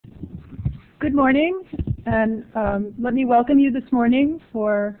Good morning, and let me welcome you this morning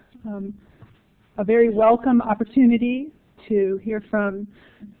for a very welcome opportunity to hear from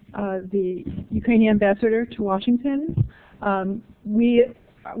the Ukrainian ambassador to Washington. We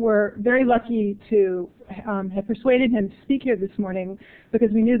were very lucky to have persuaded him to speak here this morning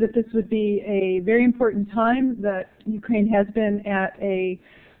because we knew that this would be a very important time, that Ukraine has been at a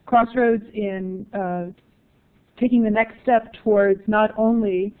crossroads in taking the next step towards not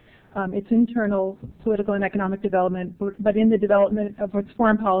only its internal political and economic development, but in the development of its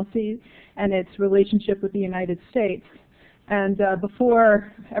foreign policy and its relationship with the United States. And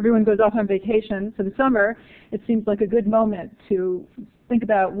before everyone goes off on vacation for the summer, it seems like a good moment to think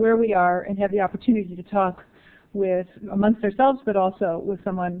about where we are and have the opportunity to talk with amongst ourselves, but also with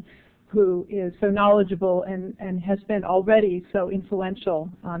someone who is so knowledgeable and has been already so influential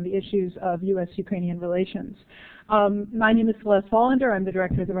on the issues of U.S.-Ukrainian relations. My name is Celeste Hollander. I'm the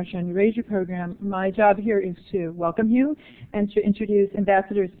director of the Russia and Eurasia program. My job here is to welcome you and to introduce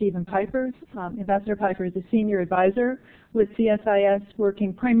Ambassador Stephen Piper. Ambassador Piper is a senior advisor with CSIS,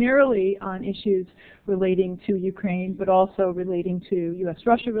 working primarily on issues relating to Ukraine, but also relating to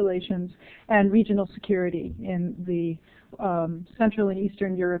U.S.-Russia relations and regional security in the Central and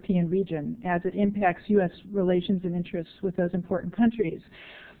Eastern European region as it impacts U.S. relations and interests with those important countries.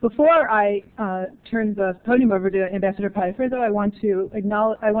 Before I turn the podium over to Ambassador Piper, though, I want to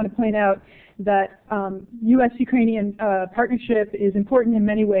point out that U.S.-Ukrainian partnership is important in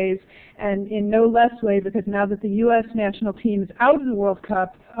many ways, and in no less way because now that the U.S. national team is out of the World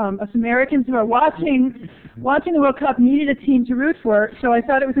Cup, us Americans who are watching the World Cup needed a team to root for. So I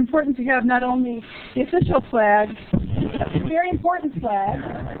thought it was important to have not only the official flag, a very important flag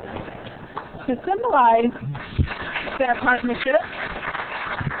to symbolize that partnership.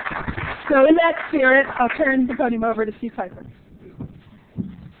 So in that spirit, I'll turn the podium over to Steve Piper.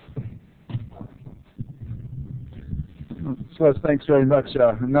 Celeste, thanks very much.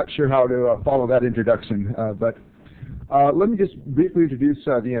 I'm not sure how to follow that introduction, but let me just briefly introduce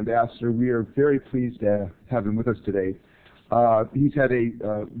the ambassador. We are very pleased to have him with us today. He's had a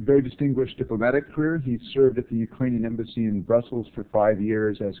very distinguished diplomatic career. He served at the Ukrainian embassy in Brussels for 5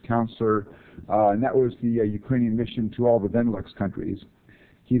 years as counselor, and that was the Ukrainian mission to all the Benelux countries.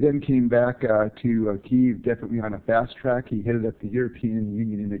 He then came back to Kyiv, definitely on a fast track. He headed up the European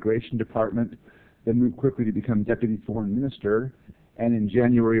Union Immigration Department, then moved quickly to become Deputy Foreign Minister, and in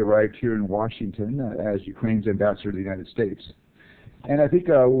January arrived here in Washington as Ukraine's ambassador to the United States. And I think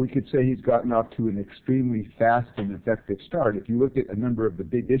we could say he's gotten off to an extremely fast and effective start. If you look at a number of the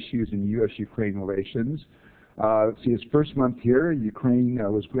big issues in U.S.-Ukraine relations, see, his first month here, Ukraine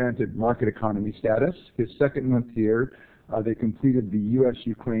was granted market economy status. His second month here, they completed the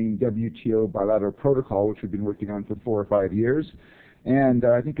U.S.-Ukraine WTO bilateral protocol, which we've been working on for 4 or 5 years. And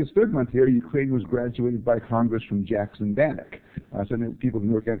I think his third month here, Ukraine was graduated by Congress from Jackson Vanik. So people have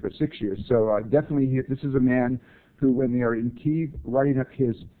been working on it for 6 years. So definitely, this is a man who, when they are in Kyiv writing up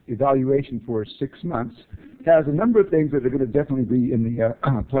his evaluation for 6 months, has a number of things that are going to definitely be in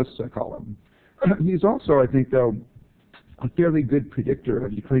the plus column. He's also, I think, though, a fairly good predictor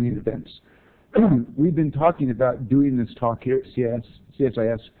of Ukrainian events. We've been talking about doing this talk here at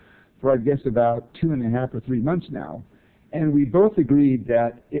CSIS for, I guess, about 2.5 or 3 months now. And we both agreed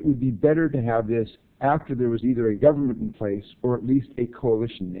that it would be better to have this after there was either a government in place or at least a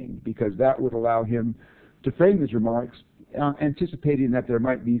coalition named, because that would allow him to frame his remarks anticipating that there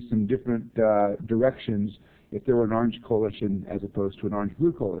might be some different directions if there were an orange coalition as opposed to an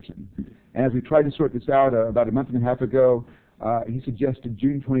orange-blue coalition. And as we tried to sort this out about a month and a half ago, he suggested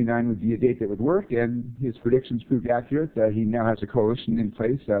June 29 would be a date that would work, and his predictions proved accurate. He now has a coalition in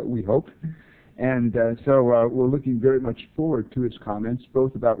place, we hope. And so we're looking very much forward to his comments,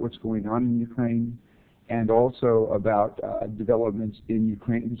 both about what's going on in Ukraine and also about developments in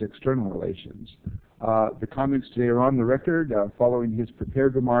Ukraine's external relations. The comments today are on the record. Following his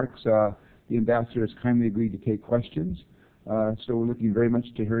prepared remarks, the ambassador has kindly agreed to take questions. So we're looking very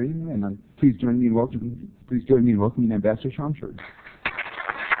much to hear him, and please join me in welcoming Ambassador Shamshad.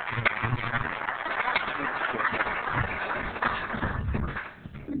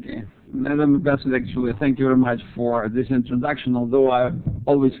 Okay, Madam Ambassador, actually, thank you very much for this introduction. Although I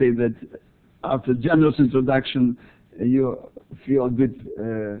always say that after generous introduction, you feel a bit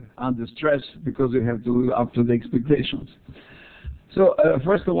under stress because you have to live up to the expectations. So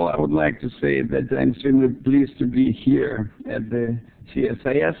first of all, I would like to say that I'm extremely pleased to be here at the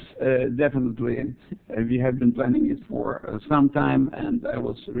CSIS. Definitely, we have been planning it for some time, and I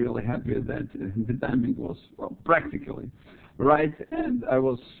was really happy that the timing was, well, practically right. And I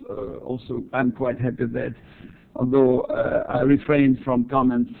was I'm quite happy that although I refrained from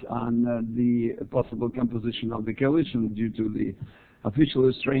comments on the possible composition of the coalition due to the official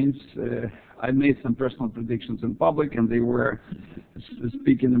restraints. I made some personal predictions in public, and they were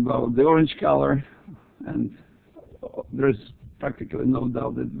speaking about the orange color, and there's practically no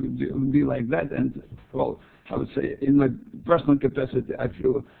doubt that it would be like that. And, well, I would say in my personal capacity, I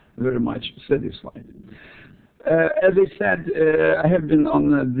feel very much satisfied. As I said, I have been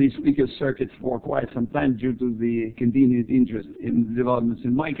on the speaker circuit for quite some time due to the continued interest in developments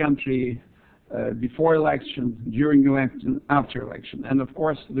in my country, before election, during election, after election. And of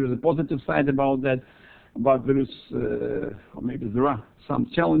course, there's a positive side about that, but there is, or maybe there are some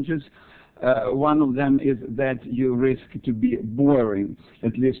challenges. One of them is that you risk to be boring,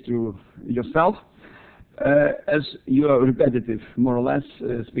 at least to yourself, as you are repetitive, more or less,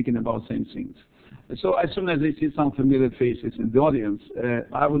 speaking about same things. So as soon as I see some familiar faces in the audience,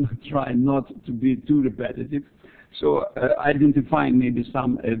 I will try not to be too repetitive. So identifying maybe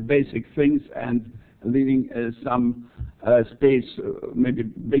some basic things and leaving some space, maybe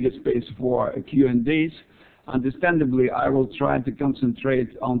bigger space for Q&As. Understandably, I will try to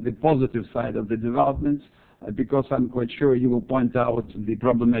concentrate on the positive side of the developments because I'm quite sure you will point out the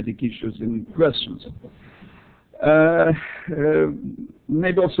problematic issues in questions.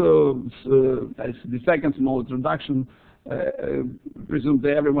 Maybe also as the second small introduction,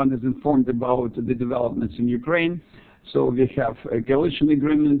 presumably everyone is informed about the developments in Ukraine. So we have a coalition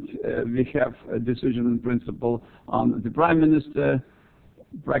agreement, we have a decision in principle on the Prime Minister,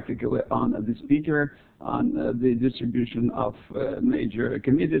 practically on the Speaker, on the distribution of major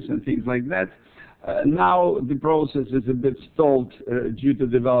committees and things like that. Now the process is a bit stalled due to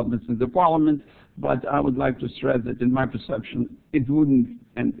developments in the Parliament, but I would like to stress that in my perception it wouldn't,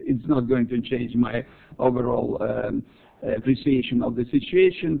 and it's not going to change my overall appreciation of the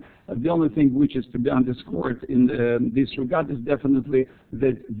situation. The only thing which is to be underscored in this regard is definitely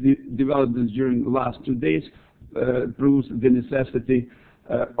that the developments during the last 2 days proves the necessity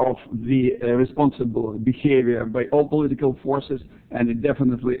of the responsible behavior by all political forces, and it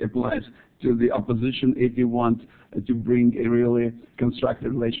definitely applies to the opposition if you want to bring a really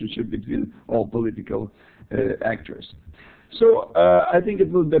constructive relationship between all political actors. So I think it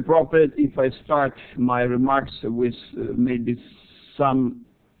would be appropriate if I start my remarks with maybe some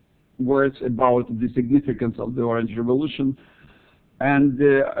words about the significance of the Orange Revolution, and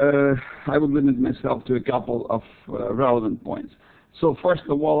I would limit myself to a couple of relevant points. So first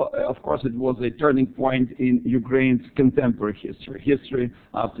of all, of course, it was a turning point in Ukraine's contemporary history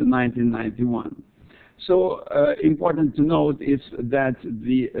after 1991. So important to note is that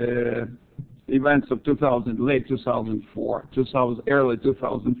the events of late 2004, early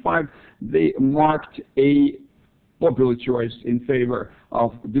 2005, they marked a popular choice in favor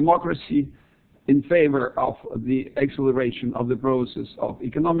of democracy, in favor of the acceleration of the process of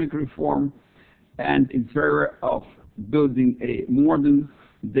economic reform, and in favor of building a modern,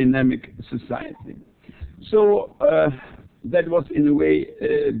 dynamic society. So that was in a way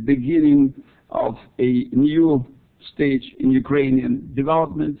a beginning of a new stage in Ukrainian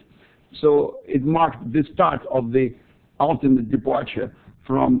development. So it marked the start of the ultimate departure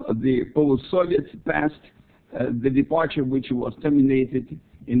from the post-Soviet past, the departure which was terminated,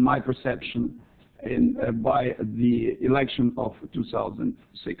 in my perception, by the election of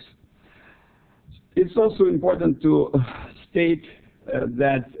 2006. It's also important to state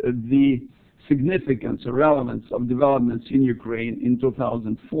that the significance or relevance of developments in Ukraine in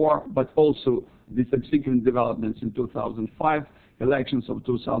 2004, but also the subsequent developments in 2005, elections of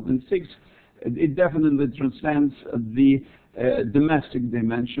 2006, it definitely transcends the domestic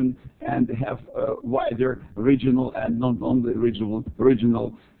dimension and have a wider regional and not only regional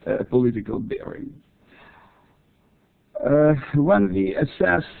political bearing. When we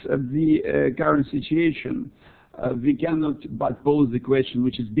assess the current situation, we cannot but pose the question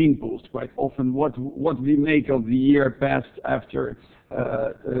which is being posed quite often, what we make of the year passed after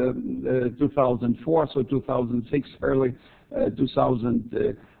 2004, so 2006, early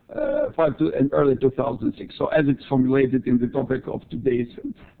 2005 and early 2006. So as it's formulated in the topic of today's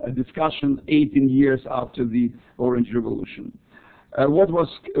discussion, 18 years after the Orange Revolution.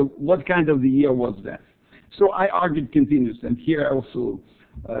 What kind of the year was that? So I argued continuously, and here I also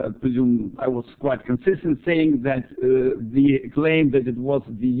presume I was quite consistent saying that the claim that it was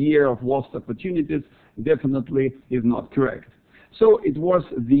the year of lost opportunities definitely is not correct. So it was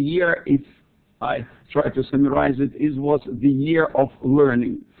the year, if I try to summarize it, it was the year of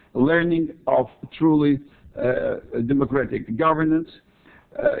learning of truly democratic governance.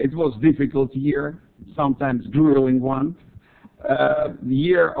 It was a difficult year, sometimes grueling one.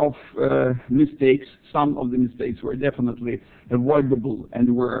 year of mistakes. Some of the mistakes were definitely avoidable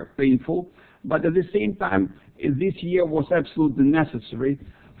and were painful, but at the same time, this year was absolutely necessary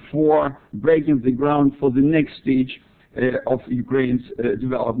for breaking the ground for the next stage of Ukraine's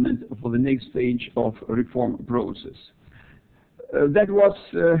development, for the next stage of reform process. That was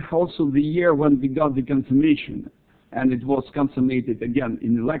also the year when we got the confirmation, and it was consummated again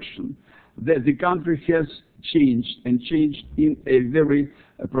in election, that the country has changed, and changed in a very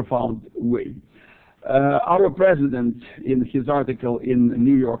profound way. Our president, in his article in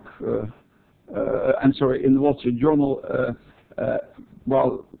New York, in the Wall Street Journal,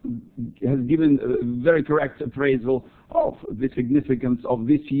 has given a very correct appraisal of the significance of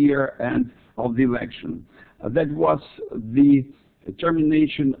this year and of the election. That was the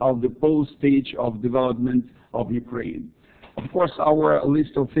termination of the post-stage of development of Ukraine. Of course, our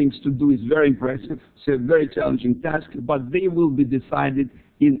list of things to do is very impressive. It's a very challenging task, but they will be decided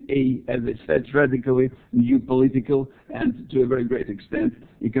in a, as I said, radically new political and, to a very great extent,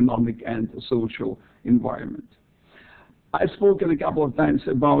 economic and social environment. I've spoken a couple of times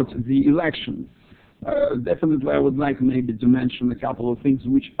about the election. Definitely, I would like maybe to mention a couple of things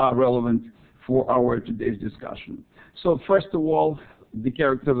which are relevant for our today's discussion. So, first of all, the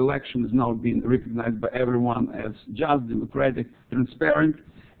character of election is now being recognized by everyone as just, democratic, transparent,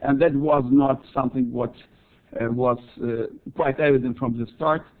 and that was not something what was quite evident from the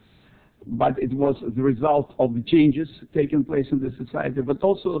start, but it was the result of the changes taking place in the society, but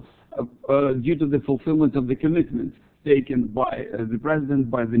also due to the fulfillment of the commitment taken by the president,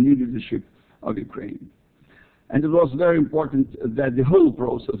 by the new leadership of Ukraine. And it was very important that the whole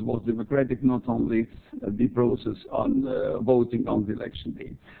process was democratic, not only the process on voting on the election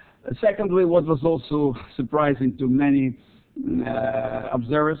day. Secondly, what was also surprising to many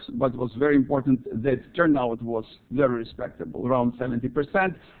observers, but was very important, that turnout was very respectable, around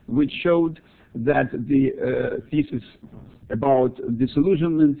 70%, which showed that the thesis about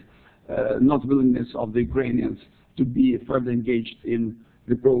disillusionment, not willingness of the Ukrainians to be further engaged in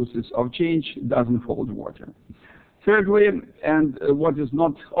the process of change, doesn't hold water. Thirdly, and what is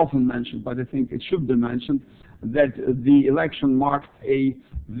not often mentioned, but I think it should be mentioned, that the election marked a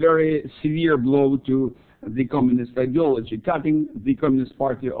very severe blow to the communist ideology, cutting the Communist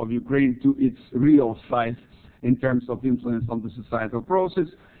Party of Ukraine to its real size in terms of influence on the societal process.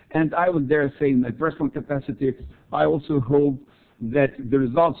 And I would dare say, in my personal capacity, I also hope that the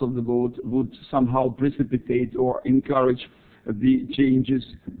results of the vote would somehow precipitate or encourage the changes,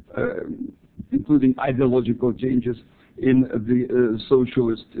 including ideological changes in the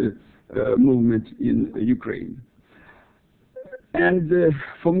socialist movement in Ukraine. And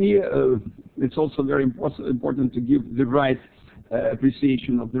for me, it's also very important to give the right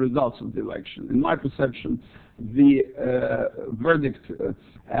appreciation of the results of the election. In my perception, the verdict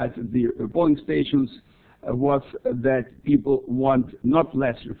at the polling stations was that people want not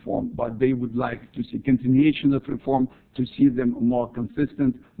less reform, but they would like to see continuation of reform, to see them more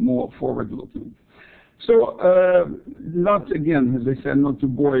consistent, more forward-looking. So, not again, as I said, not to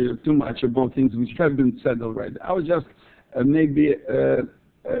bore you too much about things which have been said already. I would just maybe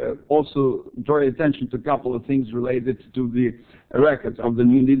also draw your attention to a couple of things related to the record of the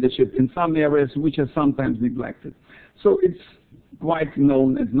new leadership in some areas which are sometimes neglected. So it's quite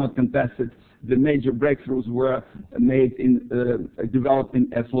known, it's not contested, the major breakthroughs were made in developing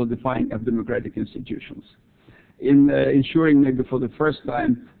and solidifying of democratic institutions, in ensuring maybe for the first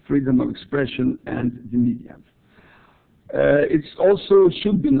time freedom of expression and the media. It also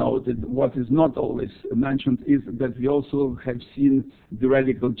should be noted, what is not always mentioned, is that we also have seen the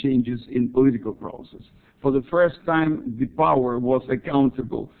radical changes in political process. For the first time, the power was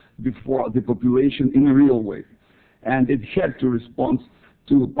accountable before the population in a real way, and it had to respond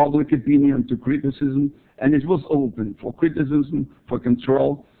to public opinion, to criticism, and it was open for criticism, for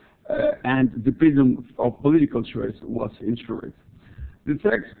control, and the freedom of political choice was ensured.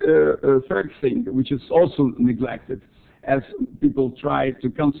 The third thing, which is also neglected, as people try to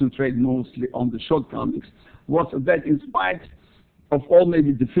concentrate mostly on the shortcomings, was that in spite of all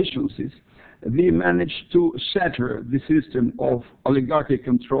maybe deficiencies, we managed to shatter the system of oligarchic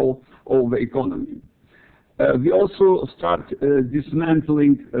control over the economy. We also start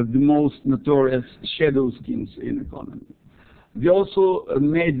dismantling the most notorious shadow schemes in the economy. We also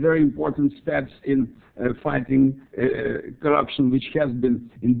made very important steps in fighting corruption, which has been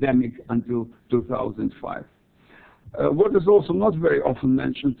endemic until 2005. What is also not very often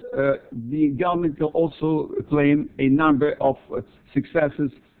mentioned, the government can also claim a number of successes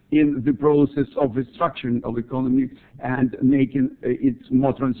in the process of restructuring of the economy and making it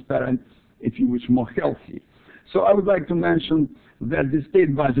more transparent, if you wish, more healthy. So I would like to mention that the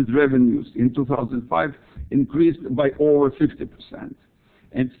state budget revenues in 2005 increased by over 50%,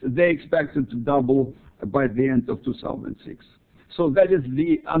 and they expected to double by the end of 2006. So that is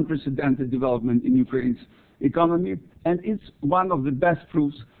the unprecedented development in Ukraine's economy, and it's one of the best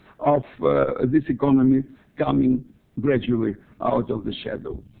proofs of this economy coming gradually out of the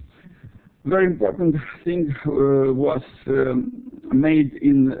shadow. Very important thing was made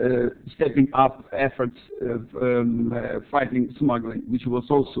in stepping up efforts of fighting smuggling, which was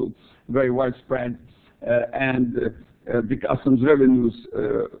also very widespread, and the customs revenues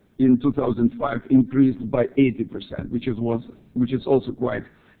in 2005 increased by 80%, which is also quite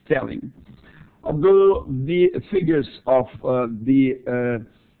telling. Although the figures of the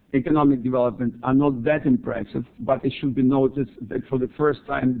economic development are not that impressive, but it should be noticed that for the first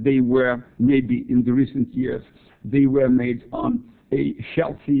time they were, maybe in the recent years, they were made on a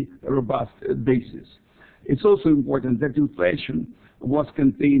healthy, robust basis. It's also important that inflation was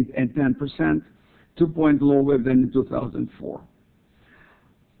contained at 10%, 2 points lower than in 2004.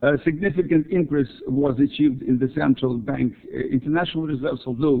 A significant increase was achieved in the central bank international reserves,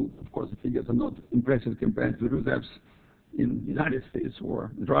 although, of course, the figures are not impressive compared to the reserves in the United States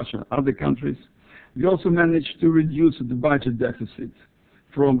or Russia, other countries. We also managed to reduce the budget deficit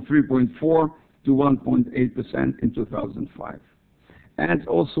from 3.4 to 1.8% in 2005. And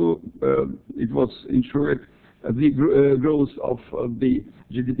also, it was ensured the growth of the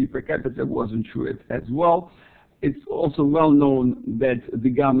GDP per capita was ensured as well. It's also well known that the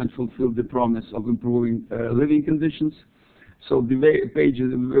government fulfilled the promise of improving living conditions. So the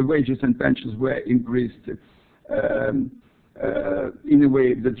wages and pensions were increased in a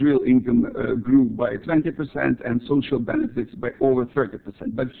way that real income grew by 20% and social benefits by over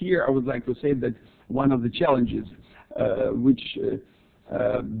 30%. But here I would like to say that one of the challenges which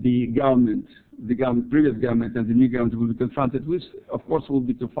the previous government and the new government will be confronted with, of course, will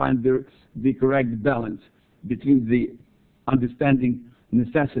be to find the correct balance between the understanding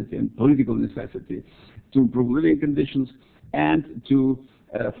necessity and political necessity to improve living conditions and to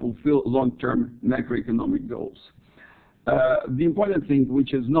fulfill long-term macroeconomic goals. The important thing,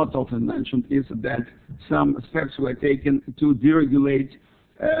 which is not often mentioned, is that some steps were taken to deregulate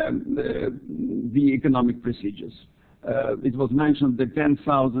the economic procedures. It was mentioned that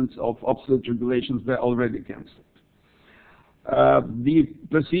 10,000 of obsolete regulations were already cancelled. The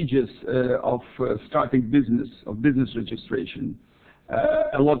procedures of starting business, of business registration,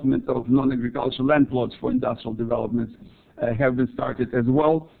 allotment of non-agricultural land plots for industrial developments have been started as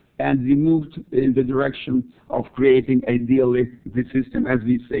well, and we moved in the direction of creating, ideally, the system, as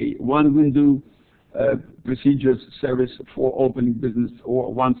we say, one window procedures service for opening business,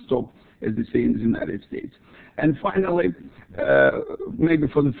 or one stop, as they say in the United States. And finally, maybe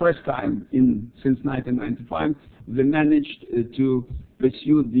for the first time since 1995, they managed to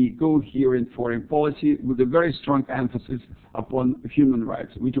pursue the coherent foreign policy with a very strong emphasis upon human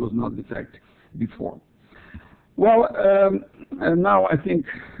rights, which was not the fact before. Well, now I think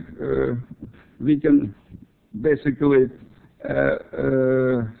we can basically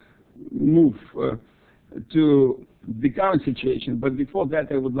move to the current situation. But before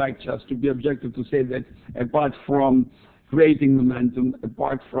that, I would like just to be objective to say that apart from creating momentum,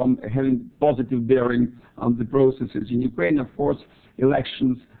 apart from having positive bearing on the processes in Ukraine, of course,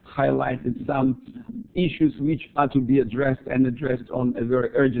 elections highlighted some issues which are to be addressed and addressed on a very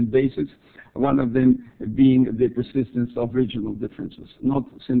urgent basis. One of them being the persistence of regional differences, not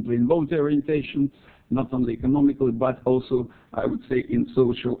simply in voter orientation, not only economically, but also, I would say, in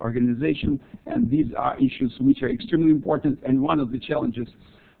social organization. And these are issues which are extremely important, and one of the challenges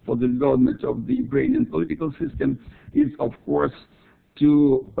for the development of the Ukrainian political system is, of course,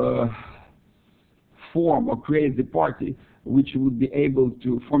 to form or create the party which would be able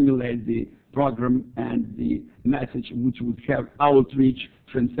to formulate the program and the message which would have outreach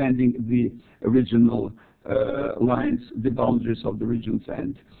transcending the regional lines, the boundaries of the regions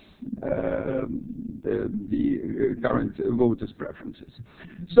and the current voters' preferences.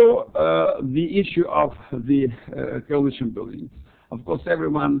 So the issue of the coalition building. Of course,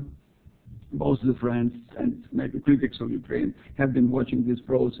 everyone, both the friends and maybe critics of Ukraine, have been watching this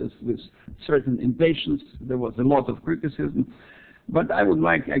process with certain impatience. There was a lot of criticism. But I would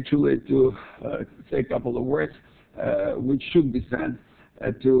like actually to say a couple of words which should be said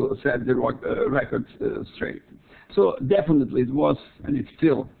to set the record straight. So definitely it was, and it's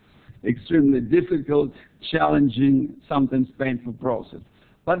still, extremely difficult, challenging, sometimes painful process.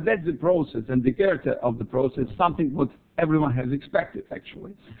 But that's the process, and the character of the process, something what everyone has expected,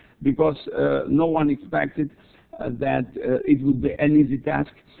 actually, because no one expected that it would be an easy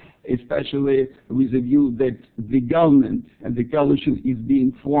task. especially with the view that the government and the coalition is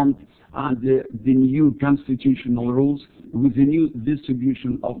being formed under the new constitutional rules with the new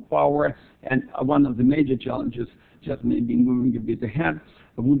distribution of power. And one of the major challenges, just maybe moving a bit ahead,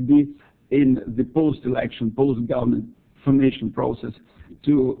 would be in the post-election, post-government formation process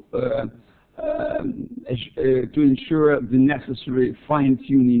to ensure the necessary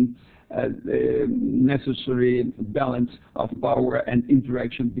fine-tuning, necessary balance of power and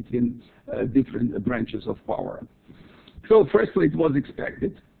interaction between different branches of power. So firstly, it was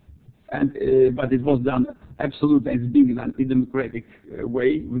expected, and but it was done absolutely as being done in a democratic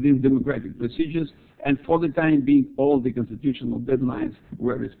way, within democratic procedures, and for the time being, all the constitutional deadlines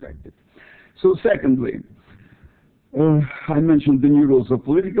were respected. So secondly, I mentioned the new rules of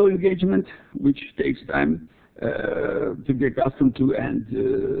political engagement, which takes time to be accustomed to and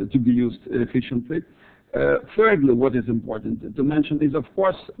to be used efficiently. Thirdly, what is important to mention is, of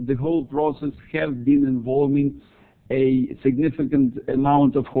course, the whole process has been involving a significant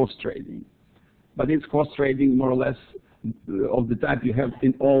amount of horse trading. But it's horse trading more or less of the type you have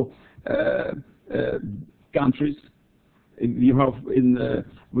in all countries. You have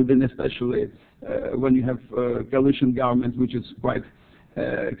within especially when you have coalition government, which is quite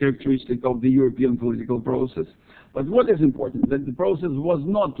characteristic of the European political process. But what is important, that the process was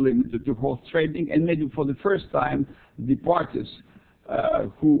not limited to horse trading, and maybe for the first time, the parties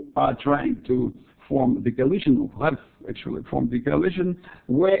who are trying to form the coalition, who have actually formed the coalition,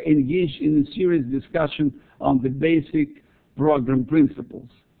 were engaged in a serious discussion on the basic program principles.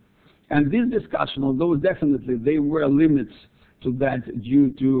 And this discussion, although definitely there were limits to that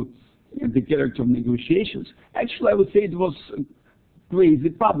due to the character of negotiations, actually I would say it was crazy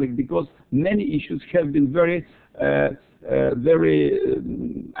public, because many issues have been very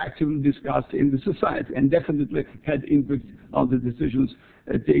actively discussed in the society and definitely had impact on the decisions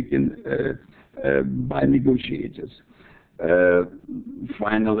taken by negotiators.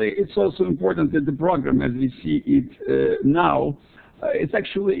 Finally, it's also important that the program, as we see it now, it's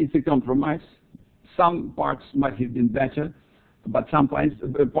a compromise. Some parts might have been better, but some parts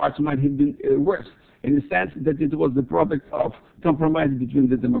might have been worse, in the sense that it was the product of compromise between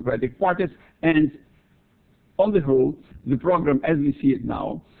the democratic parties. And on the whole, the program, as we see it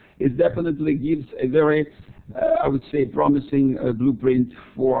now, is definitely gives a very, I would say, promising blueprint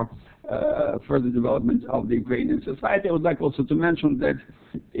for further development of the Ukrainian society. I would like also to mention that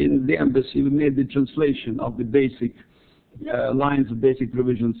in the embassy we made the translation of the basic lines, basic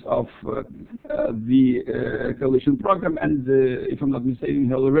provisions of the coalition program, and if I'm not mistaken, we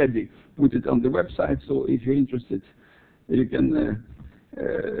have already put it on the website. So if you're interested, you can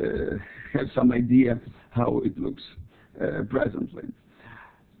have some idea how it looks presently.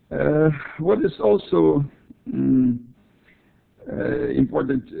 What is also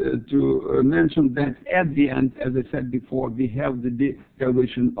important to mention, that at the end, as I said before, we have the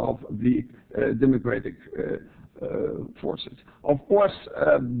coalition of the democratic forces. Of course,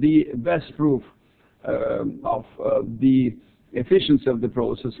 the best proof of the efficiency of the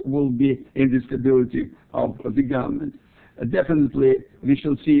process will be in the stability of the government. Definitely, we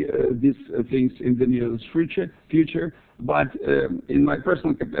shall see these things in the nearest future. But in my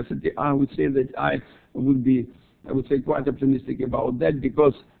personal capacity, I would say that I would say quite optimistic about that,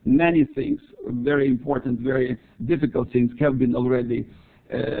 because many things, very important, very difficult things, have been already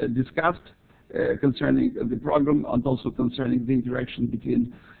discussed concerning the program, and also concerning the interaction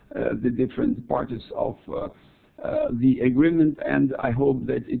between the different parties of the agreement. And I hope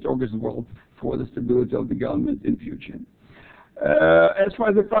that it augurs well for the stability of the government in future. As far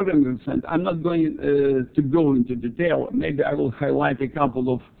as the program is concerned, I'm not going to go into detail. Maybe I will highlight a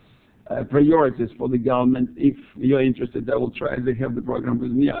couple of priorities for the government. If you're interested, I will try to have the program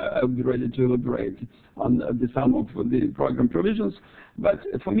with me. I'll be ready to elaborate on some of the program provisions. But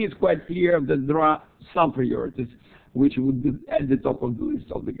for me, it's quite clear that there are some priorities which would be at the top of the list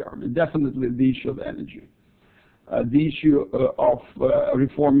of the government. Definitely the issue of energy. The issue of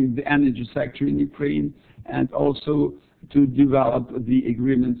reforming the energy sector in Ukraine, and also to develop the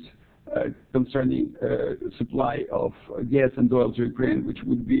agreements concerning supply of gas and oil to Ukraine, which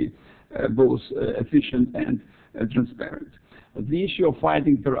would be both efficient and transparent. The issue of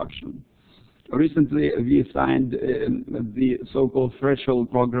fighting corruption. Recently, we signed the so-called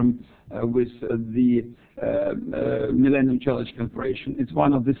threshold program with the Millennium Challenge Corporation. It's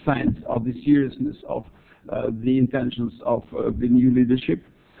one of the signs of the seriousness of the intentions of the new leadership.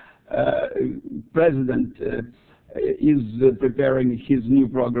 President is preparing his new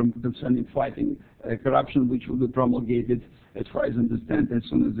program concerning fighting corruption, which will be promulgated, as far as I understand, as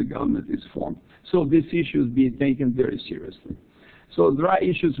soon as the government is formed. So this issue is being taken very seriously. So there are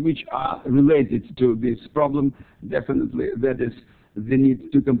issues which are related to this problem. Definitely, that is the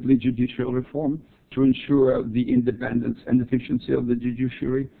need to complete judicial reform, to ensure the independence and efficiency of the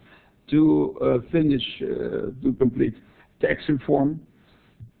judiciary, to complete tax reform.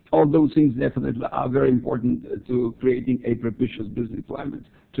 All those things definitely are very important to creating a propitious business climate,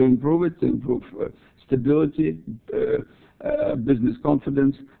 to improve it, to improve stability, business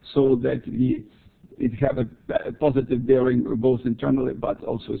confidence, so that it have a positive bearing both internally but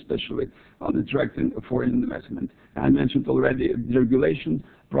also especially on attracting foreign investment. I mentioned already the regulation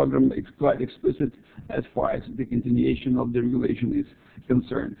program is quite explicit as far as the continuation of the regulation is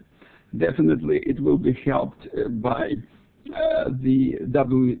concerned. Definitely it will be helped by the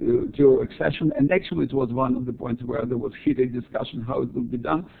WTO accession, and actually it was one of the points where there was heated discussion how it will be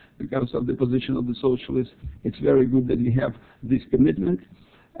done because of the position of the socialists. It's very good that we have this commitment,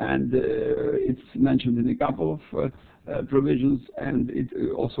 and it's mentioned in a couple of provisions, and it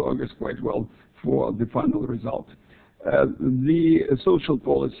also augurs quite well for the final result. The social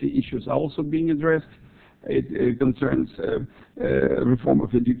policy issues are also being addressed. It concerns reform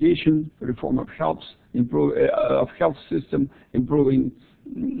of education, reform of health system, improving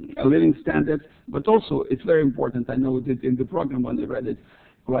living standards, but also it's very important, I noted in the program when I read it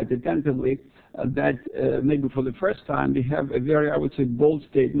quite attentively, that maybe for the first time we have a very, I would say, bold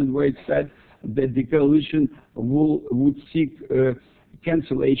statement where it said that the coalition would seek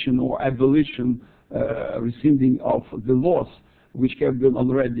cancellation or abolition, rescinding of the laws which have been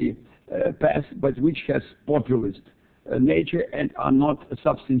already passed, but which has populist nature and are not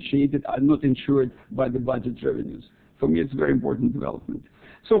substantiated, are not insured by the budget revenues. For me, it's a very important development.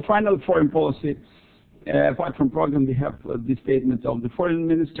 So final foreign policy, apart from program, we have the statement of the foreign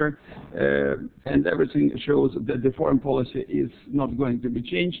minister, and everything shows that the foreign policy is not going to be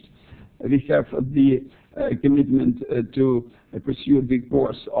changed. We have the commitment to pursue the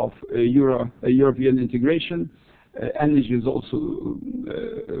course of European integration. Energy is also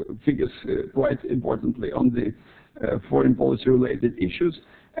figures quite importantly on the foreign policy related issues,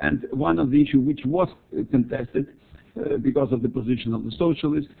 and one of the issues which was contested because of the position of the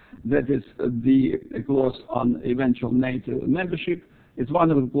socialists, that is the clause on eventual NATO membership. It's one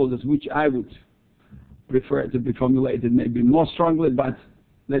of the clauses which I would prefer to be formulated maybe more strongly, but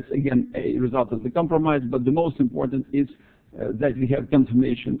that's again a result of the compromise. But the most important is that we have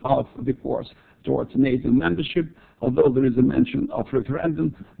confirmation of the course towards NATO membership, although there is a mention of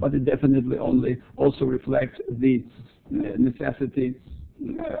referendum, but it definitely only also reflects the necessity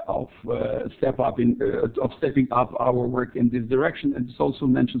of stepping up our work in this direction, and it's also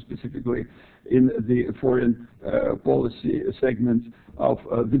mentioned specifically in the foreign policy segment of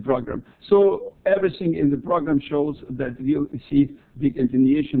the program. So everything in the program shows that we'll see the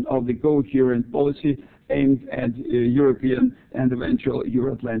continuation of the coherent policy aimed at European and eventual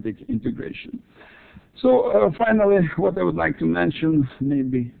Euro-Atlantic integration. So finally, what I would like to mention,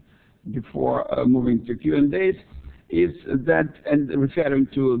 maybe before moving to Q&As, is that, and referring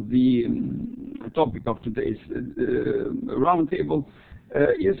to the topic of today's roundtable,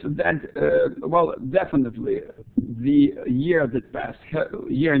 is that, well, definitely the year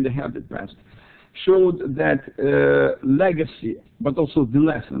and a half that passed showed that legacy, but also the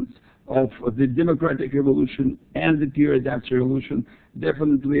lessons of the democratic revolution and the period after revolution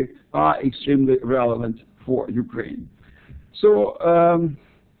definitely are extremely relevant for Ukraine. So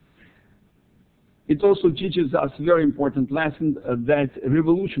it also teaches us a very important lesson that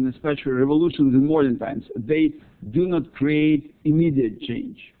revolution, especially revolutions in modern times, they do not create immediate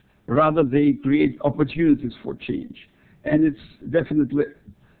change. Rather, they create opportunities for change. And it's definitely,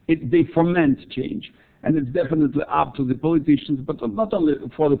 they foment change. And it's definitely up to the politicians, but not only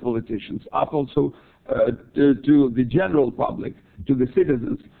for the politicians, up also to the general public, to the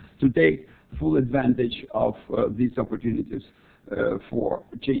citizens, to take full advantage of these opportunities for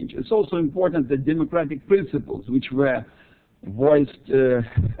change. It's also important that democratic principles, which were voiced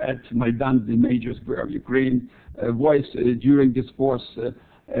at Maidan, the major square of Ukraine, voiced during this course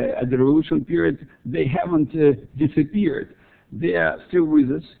at the revolution period, they haven't disappeared. They are still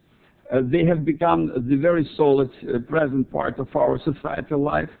with us. They have become the very solid present part of our societal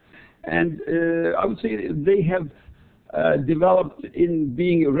life, and I would say they have developed in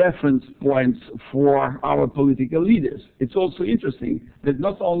being reference points for our political leaders. It's also interesting that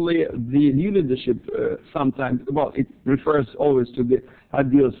not only the new leadership sometimes, well, it refers always to the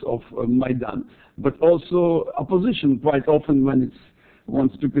ideals of Maidan, but also opposition quite often when it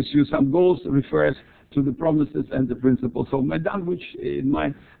wants to pursue some goals refers to the promises and the principles of Maidan, which in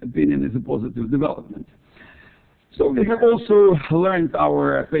my opinion is a positive development. So we have also learned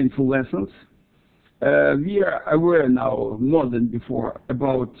our painful lessons. we are aware now more than before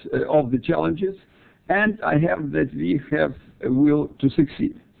about all the challenges, and I have that we have a will to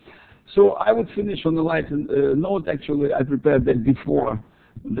succeed. So I would finish on a light note. Actually, I prepared that before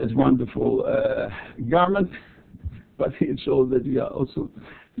this wonderful garment, but it shows that we are also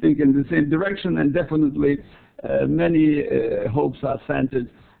thinking the same direction, and definitely many hopes are centered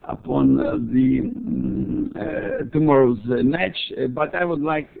upon tomorrow's match. But I would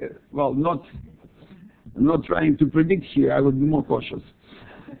like, well, not trying to predict here, I would be more cautious.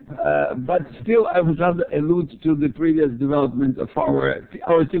 But still, I would rather allude to the previous development of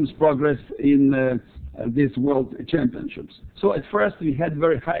our team's progress in these World Championships. So at first we had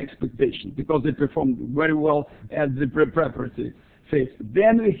very high expectations because they performed very well at the preparatory phase.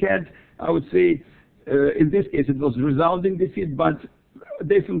 Then we had, I would say, in this case it was resounding defeat, but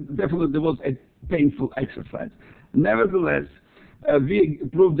definitely there was a painful exercise. Nevertheless, we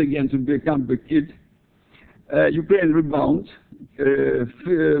proved again to be a comeback kid. Ukraine rebounded,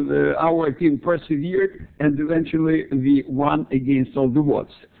 our team persevered, and eventually we won against all the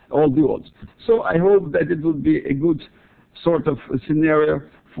odds. So I hope that it will be a good sort of scenario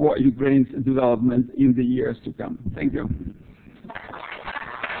for Ukraine's development in the years to come. Thank you.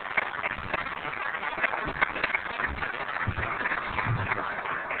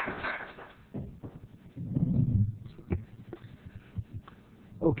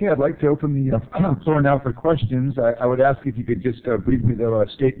 Okay, I'd like to open the floor now for questions. I would ask if you could just briefly, though,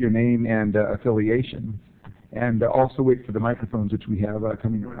 state your name and affiliation, and also wait for the microphones which we have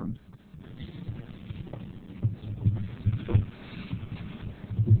coming around.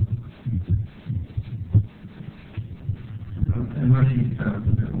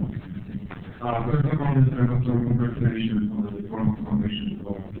 First of all, congratulations on the Forum Foundation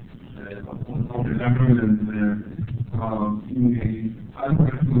for all the government. I would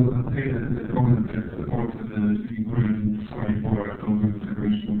like to say that the government has supported the Ukrainian fight for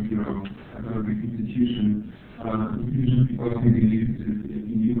integration hero as a big institution. Usually because we believe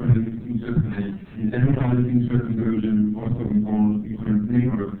in Ukraine interested in everyone interested version also involved Ukraine's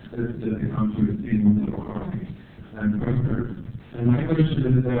neighbor that the country is in the authority and prosper. And my question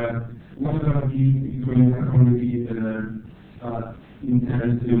is what are the Ukrainian economy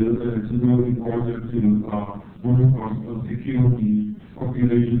intend to do in order to work on security,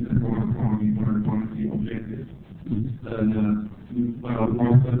 population and foreign policy objectives, and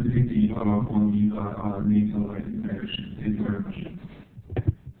more specifically on the NATO interaction. Thank you very much.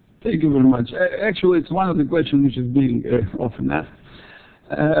 Thank you very much. Actually, it's one of the questions which is being often asked.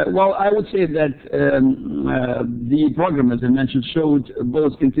 Well, I would say that the program, as I mentioned, showed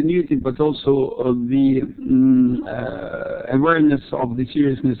both continuity but also the awareness of the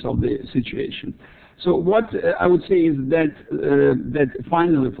seriousness of the situation. So what I would say is that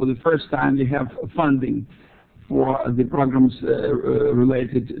finally, for the first time, we have funding for the programs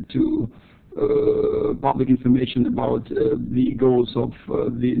related to public information about the goals of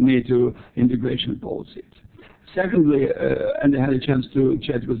the NATO integration policy. Secondly, and I had a chance to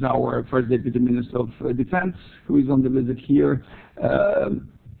chat with our First Deputy Minister of Defense, who is on the visit here.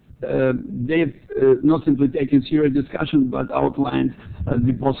 They've not simply taken serious discussion, but outlined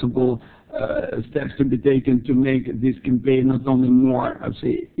the possible steps to be taken to make this campaign not only more, I would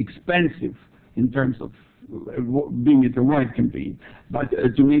say, expensive in terms of being it a wide campaign, but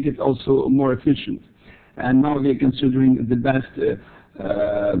to make it also more efficient. And now we are considering the best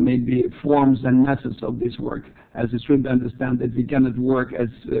maybe forms and methods of this work, as we should understand that we cannot work as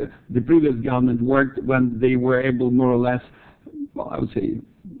the previous government worked when they were able more or less, well, I would say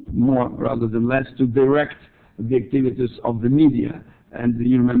more rather than less, to direct the activities of the media. And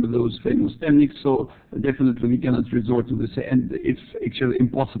you remember those famous techniques, so definitely we cannot resort to this, and it's actually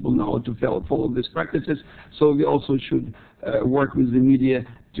impossible now to follow these practices. So we also should work with the media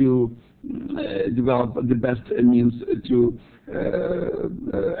to develop the best means to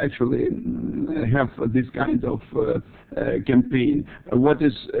actually have this kind of campaign. What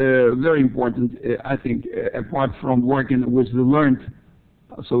is very important, I think, apart from working with the learned,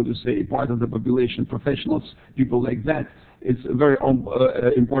 so to say, part of the population, professionals, people like that, it's very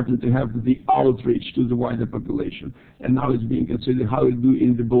important to have the outreach to the wider population. And now it's being considered how to do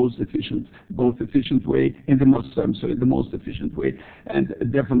in the most efficient way, in the most efficient way. And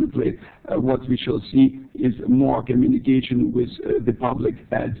definitely what we shall see is more communication with the public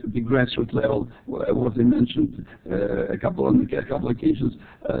at the grassroots level, what I mentioned a couple of occasions,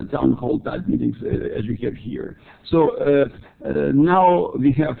 town hall type meetings as we have here. So now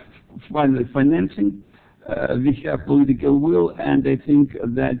we have finally financing. We have political will, and I think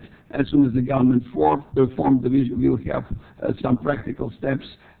that as soon as the government formed, we'll have some practical steps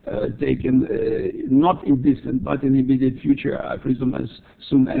taken, not in distant, but in immediate future, I presume as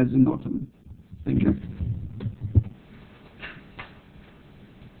soon as in autumn. Thank you.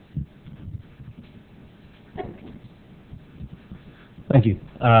 Thank you.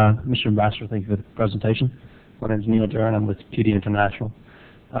 Mr. Ambassador, thank you for the presentation. My name is Neil Duran. I'm with TD International.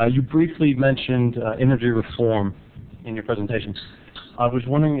 You briefly mentioned energy reform in your presentation. I was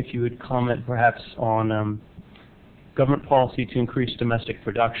wondering if you would comment perhaps on government policy to increase domestic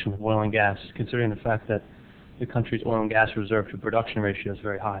production of oil and gas, considering the fact that the country's oil and gas reserve to production ratio is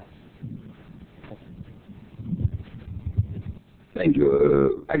very high. Thank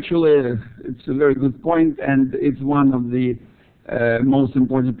you. Actually, it's a very good point, and it's one of the most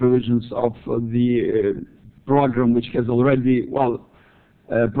important provisions of the program, which has already,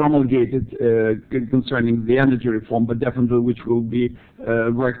 promulgated concerning the energy reform, but definitely which will be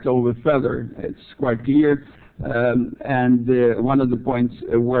worked over further. It's quite clear. And one of the points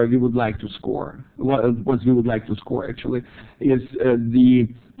where we would like to score, what we would like to score actually, is the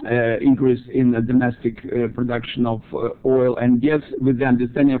increase in the domestic production of oil and gas, with the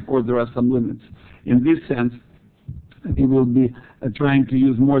understanding, of course, there are some limits. In this sense, we will be trying to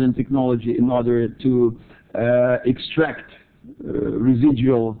use modern technology in order to extract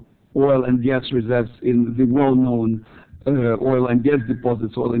residual oil and gas reserves in the well-known oil and gas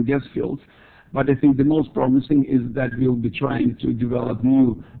deposits, oil and gas fields. But I think the most promising is that we'll be trying to develop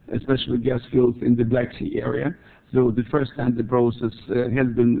new, especially gas fields in the Black Sea area. So the first time the process has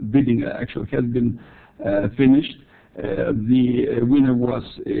been finished. The winner was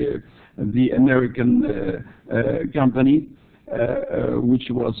the American company, which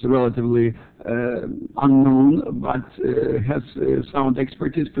was relatively unknown, but has sound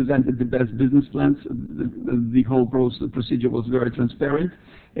expertise, presented the best business plans. The whole procedure was very transparent.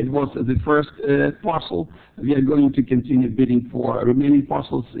 It was the first parcel. We are going to continue bidding for remaining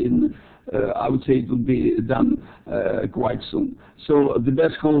parcels in, I would say it will be done quite soon. So the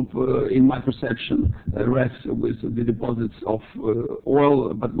best hope, in my perception, rests with the deposits of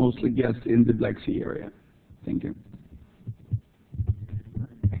oil, but mostly gas in the Black Sea area. Thank you.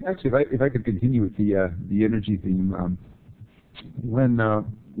 Actually, if I could continue with the energy theme, when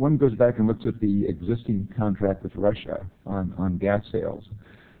one goes back and looks at the existing contract with Russia on gas sales,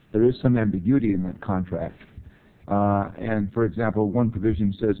 there is some ambiguity in that contract. And for example, one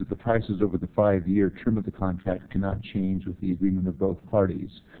provision says that the prices over the 5-year term of the contract cannot change with the agreement of both parties.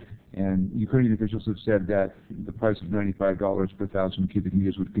 And Ukrainian officials have said that the price of $95 per 1,000 cubic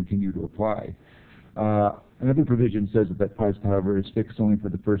meters would continue to apply. Another provision says that price, however, is fixed only for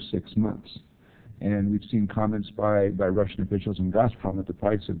the first 6 months. And we've seen comments by Russian officials and Gazprom that the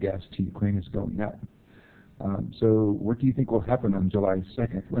price of gas to Ukraine is going up. So what do you think will happen on July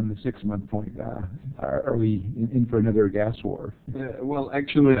 2nd, when the 6-month point, are we in for another gas war? Well,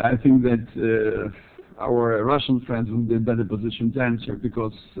 actually, I think that our Russian friends will be in a better position to answer,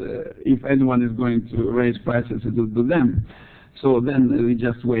 because if anyone is going to raise prices, it will be them. So then we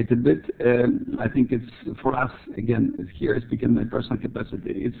just wait a bit. I think it's, for us, again, here speaking in my personal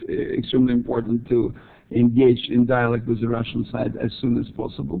capacity, it's extremely important to engage in dialogue with the Russian side as soon as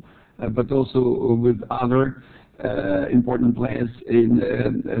possible, but also with other important players in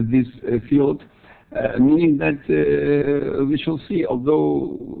this field, meaning that we shall see,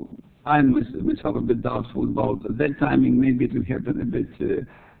 although I'm myself a bit doubtful about that timing. Maybe it will happen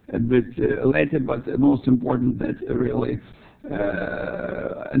a bit later, but most important that really,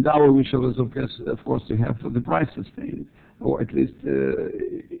 and our wish was of course to have the price sustained, or at least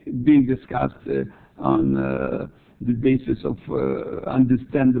being discussed on the basis of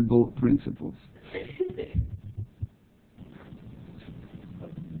understandable principles.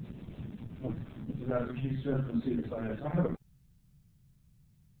 I have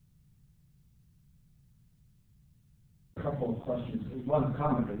a couple of questions. One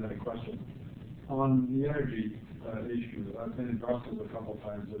comment and then a question. On the energy issue, I've been in Brussels a couple of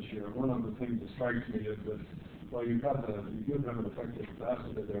times this year. One of the things that strikes me is that, well, you do have an effective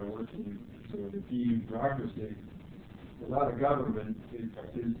ambassador there working through the EU bureaucracy. Without a government, it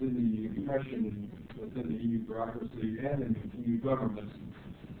is in the impression within the EU bureaucracy and in the EU government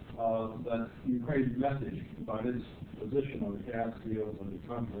that Ukraine's message about its position on the gas fields and the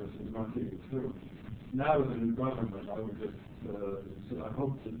controversy is not taken through. Now with the new government, I would just, I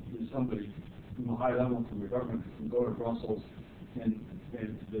hope that there's somebody from a high level from the government who can go to Brussels and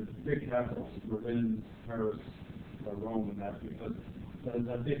the big capitals, Berlin, Paris, Rome, and that, because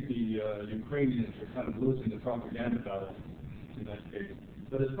I think the Ukrainians are kind of losing the propaganda battle in that case.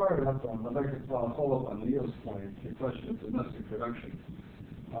 But as far as I'd like to follow up on Leo's point, the question of domestic production.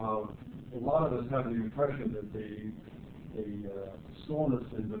 A lot of us have the impression that the slowness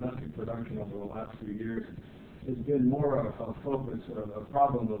in domestic production over the last few years has been more of a focus, a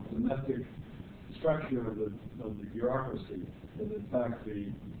problem of domestic structure of the bureaucracy. That in fact the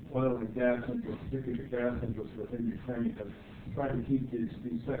oil and gas interests, particularly the gas interests within Ukraine, have tried to keep these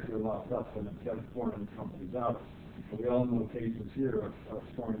sectors locked up and have kept foreign companies out. We all know cases here of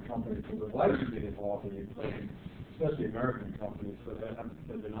foreign companies who would like to get involved in Ukraine, especially American companies, but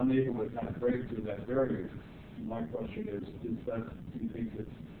have been unable to kind of break through that barrier. My question is that do you think that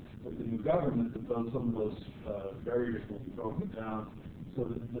with the new government that some of those barriers will be broken down so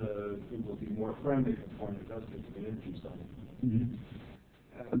that it will be more friendly for foreign investors to get into something?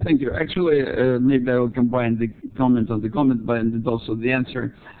 Thank you. Actually, maybe I will combine the comment on the comment and also the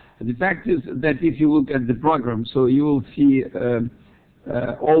answer. The fact is that if you look at the program, so you will see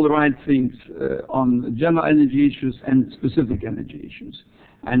all the right things on general energy issues and specific energy issues.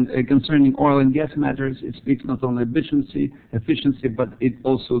 And concerning oil and gas matters, it speaks not only efficiency, but it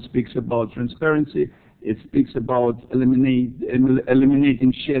also speaks about transparency. It speaks about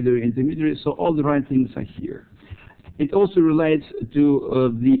eliminating shadowy intermediaries. So all the right things are here. It also relates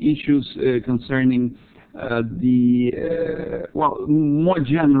to the issues concerning more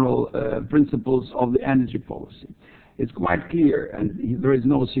general principles of the energy policy. It's quite clear, and there is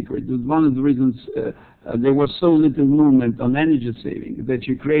no secret, that one of the reasons there was so little movement on energy saving, that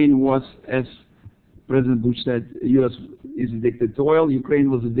Ukraine was, as President Bush said, U.S. is addicted to oil, Ukraine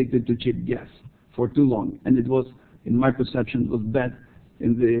was addicted to cheap gas for too long. And it was, in my perception, it was bad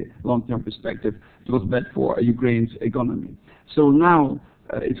in the long-term perspective. It was bad for Ukraine's economy. So now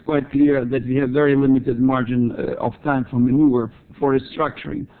it's quite clear that we have very limited margin of time for maneuver for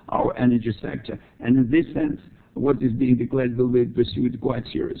restructuring our energy sector. And in this sense, what is being declared will be pursued quite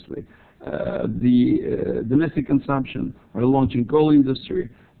seriously. The domestic consumption, relaunching coal industry,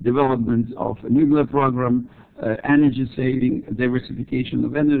 development of a nuclear program, energy saving, diversification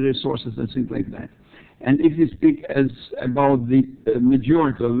of energy resources, and things like that. And if you speak about the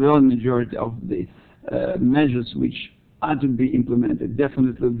majority, or well majority of the measures which are to be implemented,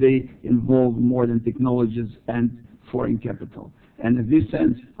 definitely they involve more than technologies and foreign capital. And in this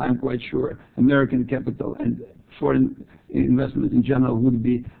sense, I'm quite sure American capital and foreign investment in general would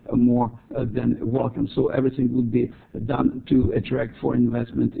be more than welcome. So everything would be done to attract foreign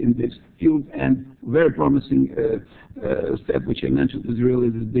investment in this field. And very promising step, which I mentioned, is really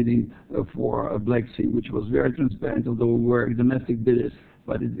the bidding for Black Sea, which was very transparent, although we were domestic bidders,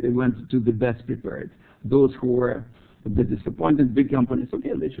 but it went to the best prepared. Those who were a bit disappointed, big companies,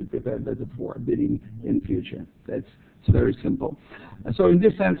 okay, they should prepare better for bidding in future. It's very simple. So in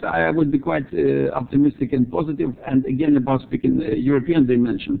this sense, I would be quite optimistic and positive. And again, about speaking the European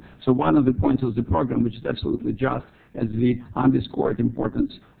dimension. So one of the points of the program, which is absolutely just, as we underscored the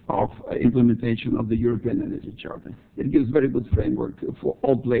importance of implementation of the European Energy Charter. It gives very good framework for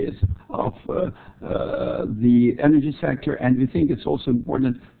all players of the energy sector, and we think it's also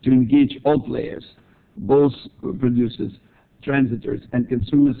important to engage all players, both producers, transitors, and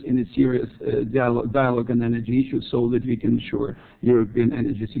consumers in a serious dialogue on energy issues so that we can ensure European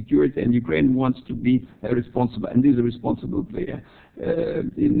energy security. And Ukraine wants to be a responsible, and is a responsible player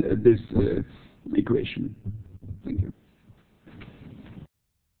in this equation. Thank you.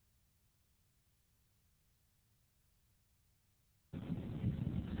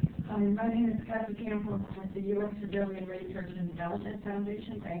 My name is Kathy Campbell with the U.S. Civilian Research and Development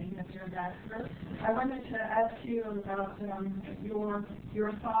Foundation. Thank you, Mr. Ambassador. I wanted to ask you about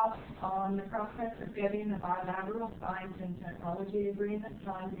your thoughts on the prospect of getting a bilateral science and technology agreement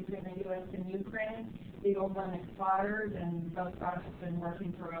signed between the U.S. and Ukraine. The old one expired, and both sides have been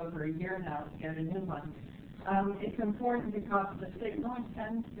working for over a year now to get a new one. It's important because the signal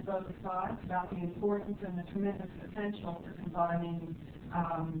sends to both sides about the importance and the tremendous potential for combining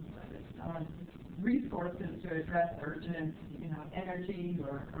resources to address urgent, energy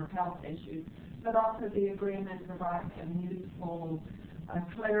or health issues, but also the agreement provides some useful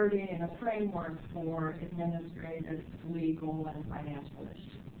clarity and a framework for administrative, legal, and financial issues.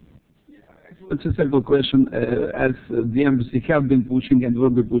 It's a simple question. As the embassy have been pushing and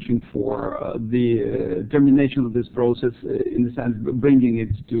will be pushing for the termination of this process, in the sense of bringing it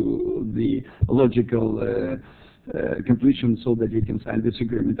to the logical completion so that we can sign this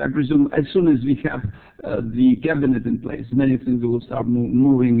agreement. I presume as soon as we have the cabinet in place, many things will start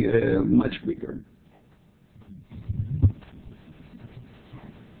moving much quicker.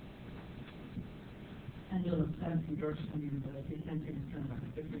 Angela from Georgetown University. Thank you, Mr.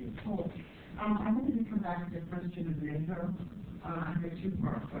 Ambassador, for your talk. I wanted to come back to the question of NATO and a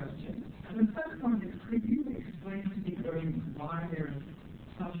two-part question. And the first one is, could you explain to the audience why there is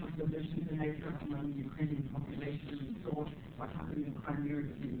social conditions in nature among the Ukrainian population, and saw what happened in Crimea a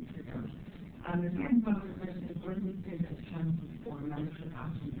few weeks ago. And the second part of the question is, where do you see the chances for a membership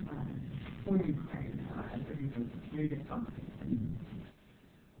action plan for Ukraine as a leader country?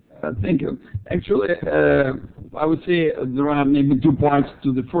 Thank you. Actually, I would say there are maybe two parts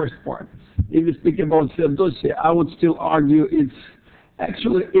to the first part. If we speak about Feodosia, I would still argue it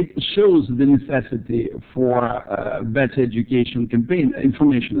shows the necessity for better education campaign,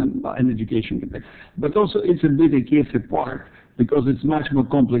 information and education campaign. But also it's a bit a case apart because it's much more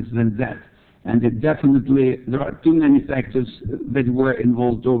complex than that. And it definitely, there are too many factors that were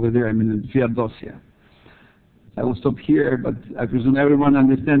involved over there, I mean, in Feodosia. I will stop here, but I presume everyone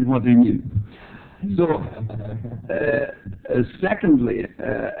understands what I mean. So, secondly,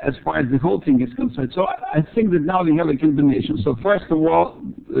 as far as the whole thing is concerned, so I think that now we have a combination. So first of all,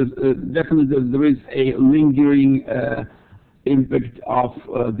 definitely there is a lingering impact of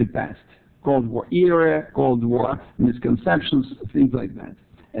the past. Cold War era, Cold War misconceptions, things like that,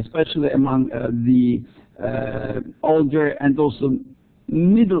 especially among the older and also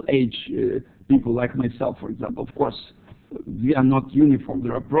middle-aged people like myself, for example. Of course, we are not uniform.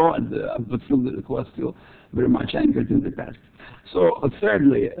 There are pro and but who are still very much anchored in the past. So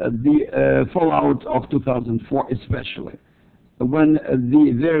thirdly, the fallout of 2004 especially, when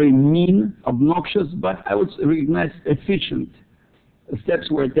the very mean, obnoxious, but I would recognize efficient steps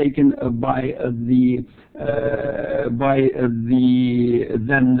were taken by the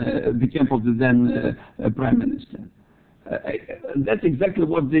camp of the then Prime Minister. That's exactly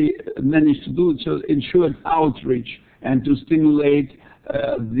what they managed to do, to ensure outreach and to stimulate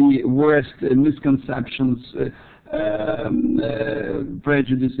the worst misconceptions,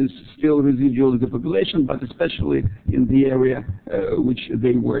 prejudices still residual in the population, but especially in the area which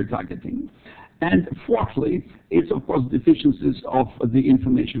they were targeting. And fourthly, it's of course deficiencies of the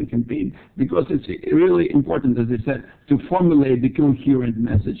information campaign, because it's really important, as I said, to formulate the coherent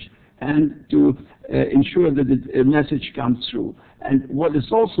message and to ensure that the message comes through. And what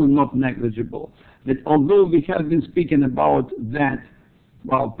is also not negligible, that although we have been speaking about that,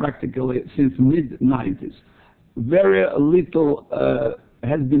 well, practically since mid-90s, very little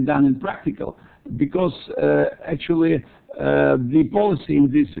has been done in practical, because actually the policy in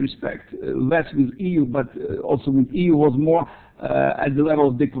this respect, less with EU, but also with EU, was more at the level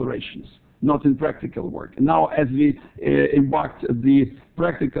of declarations, not in practical work. Now, as we embarked the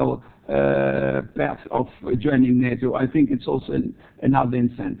practical path of joining NATO, I think it's also another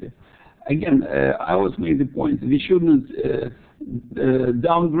incentive. Again, I always make the point, we shouldn't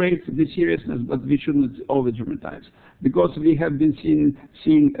downgrade the seriousness, but we shouldn't over-dramatize, because we have been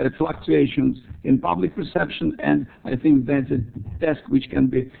seeing fluctuations in public perception, and I think that's a task which can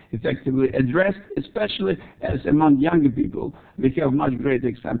be effectively addressed, especially as among younger people we have much greater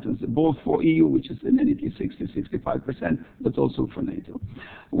acceptance, both for EU, which is in any case 60–65%, but also for NATO.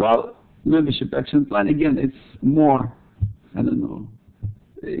 While membership action plan, again, it's more, I don't know,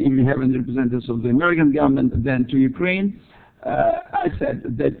 if we have any representatives of the American government than to Ukraine. I said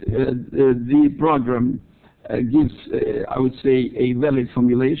that the program gives, I would say, a valid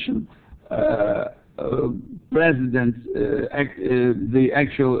formulation. President, the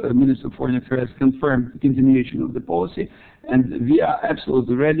actual Minister of Foreign Affairs confirmed the continuation of the policy, and we are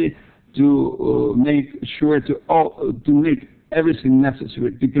absolutely ready to make sure to make everything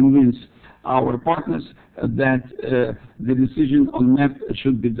necessary to convince our partners that the decision on MEP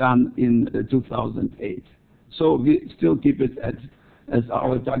should be done in 2008. So we still keep it as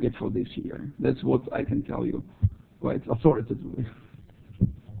our target for this year. That's what I can tell you quite authoritatively.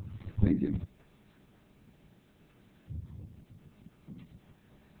 Thank you.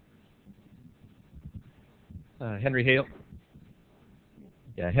 Henry Hale.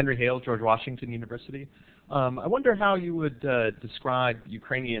 Yeah, Henry Hale, George Washington University. I wonder how you would describe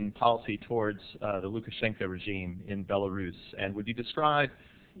Ukrainian policy towards the Lukashenko regime in Belarus, and would you describe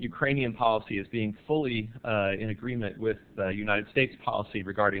Ukrainian policy as being fully in agreement with the United States policy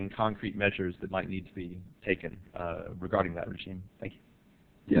regarding concrete measures that might need to be taken regarding that regime? Thank you.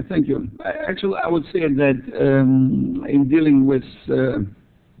 Yeah, thank you. Actually, I would say that in dealing with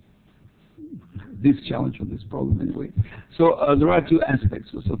this challenge or this problem anyway. So there are two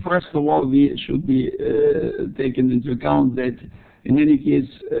aspects. So first of all, we should be taken into account that in any case,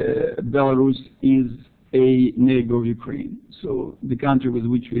 Belarus is a neighbor of Ukraine. So the country with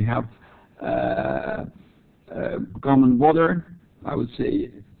which we have common border, I would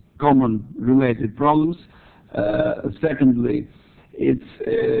say common related problems. Secondly, it's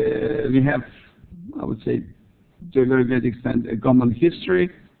we have, I would say, to a very great extent, a common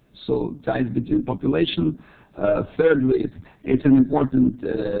history. So ties between population, Thirdly, it's an important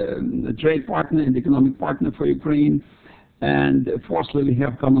trade partner and economic partner for Ukraine. And fourthly, we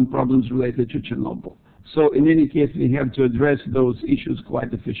have common problems related to Chernobyl. So in any case, we have to address those issues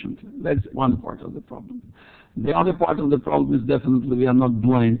quite efficiently. That's one part of the problem. The other part of the problem is definitely we are not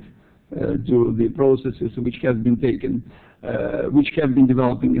blind to the processes which have been taken, which have been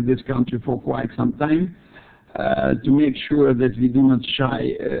developing in this country for quite some time, to make sure that we do not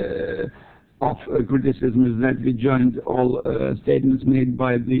shy off criticism is that we joined all statements made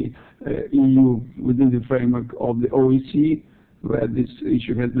by the EU within the framework of the OEC, where this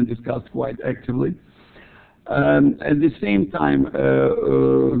issue has been discussed quite actively. At the same time,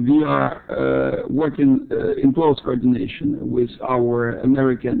 we are working in close coordination with our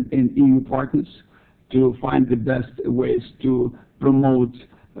American and EU partners to find the best ways to promote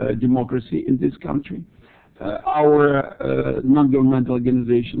democracy in this country. Our non-governmental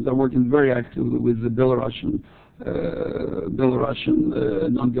organizations are working very actively with the Belarusian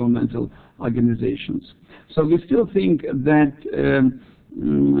non-governmental organizations. So we still think that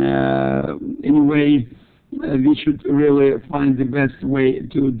in a way we should really find the best way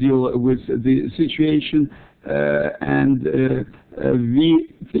to deal with the situation, and we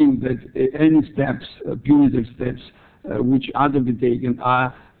think that any steps, punitive steps, which are to be taken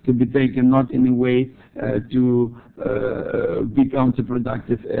are to be taken not in a way to be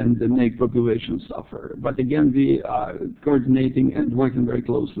counterproductive and make populations suffer. But again, we are coordinating and working very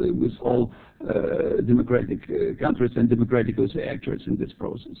closely with all democratic countries and democratic actors in this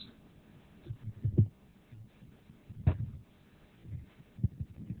process.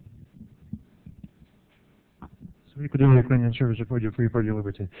 Ukrainian Service for Free Party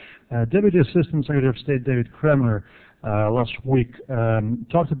Liberty. Deputy Assistant Secretary of State David Kremer last week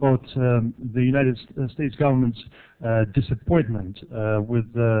talked about the United States government's disappointment with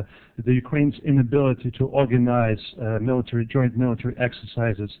the Ukraine's inability to organize joint military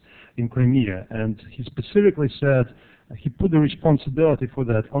exercises in Crimea, and he specifically said he put the responsibility for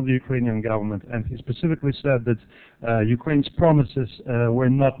that on the Ukrainian government, and he specifically said that Ukraine's promises were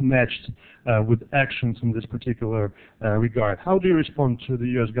not matched with actions in this particular regard. How do you respond to the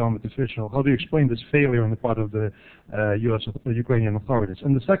U.S. government official? How do you explain this failure on the part of the Ukrainian authorities?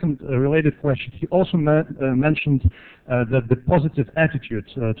 And the second related question, he also mentioned that the positive attitude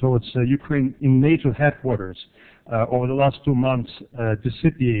towards Ukraine in NATO headquarters over the last 2 months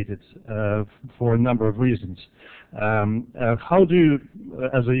dissipated for a number of reasons. How do you,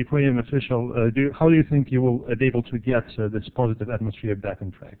 as a Ukrainian official, how do you think you will be able to get this positive atmosphere back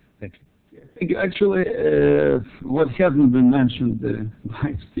on track? Thank you. Thank you. Actually, what hasn't been mentioned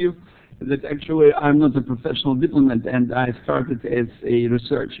by Steve is that actually I'm not a professional diplomat, and I started as a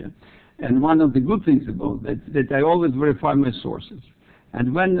researcher. And one of the good things about that I always verify my sources.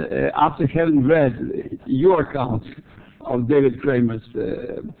 And when, after having read your account of David Kramer's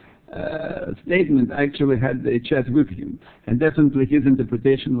statement, I actually had a chat with him, and definitely his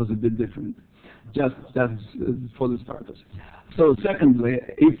interpretation was a bit different, just for the starters. So secondly,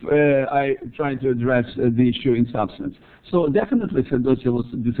 if I try to address the issue in substance, so definitely Fedosia was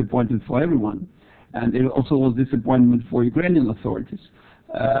disappointed for everyone, and it also was disappointment for Ukrainian authorities.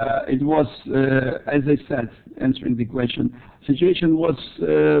 It was, as I said, answering the question, situation was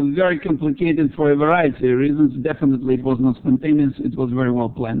very complicated for a variety of reasons. Definitely it was not spontaneous, it was very well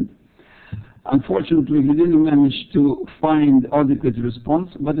planned. Unfortunately, we didn't manage to find adequate response,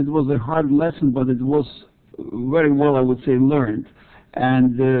 but it was a hard lesson, but it was very well, I would say, learned.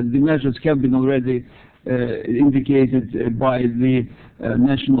 And the measures have been already indicated by the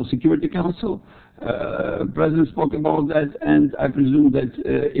National Security Council. President spoke about that, and I presume that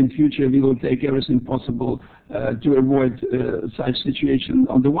in future we will take everything possible to avoid such situation.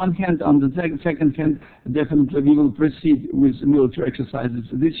 On the one hand, on the second hand, definitely we will proceed with military exercises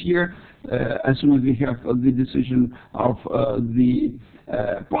this year as soon as we have the decision of the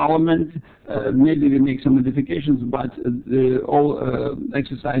Parliament. Maybe we make some modifications, but all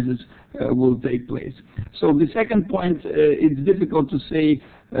exercises will take place. So the second point, it's difficult to say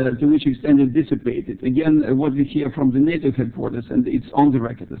to which extent it dissipated. Again, what we hear from the NATO headquarters, and it's on the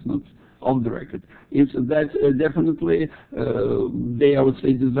record, it's not off the record, is that definitely they, I would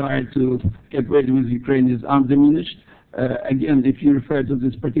say, desire to cooperate with Ukraine is undiminished. Again, if you refer to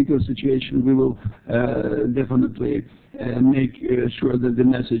this particular situation, we will definitely make sure that the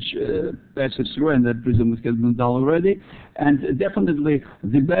message passes through, and I presume it has been done already. And definitely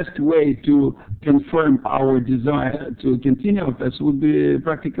the best way to confirm our desire to continue our path would be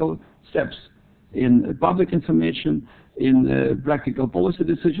practical steps in public information, in practical policy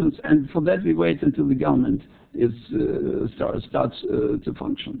decisions, and for that we wait until the government is starts to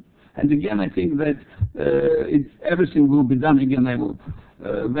function. And again, I think that everything will be done. Again, I will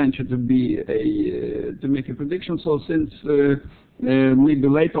venture to make a prediction. So since maybe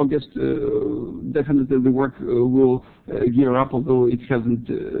late August, definitely the work will gear up, although it hasn't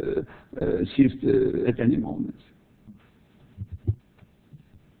ceased at any moment.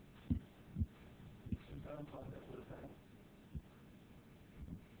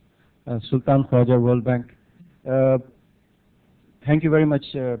 Sultan Khwaja, World Bank. Thank you very much,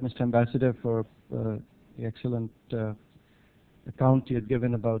 Mr. Ambassador, for the excellent account you have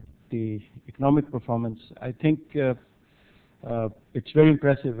given about the economic performance. I think it's very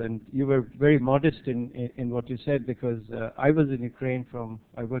impressive, and you were very modest in what you said, because I worked in Ukraine from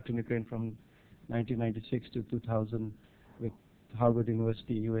 1996 to 2000 with Harvard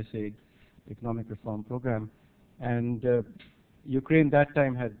University USAID Economic Reform Program, and Ukraine that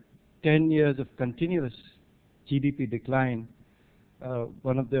time had 10 years of continuous GDP decline,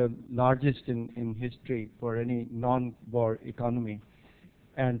 one of the largest in history for any non-war economy.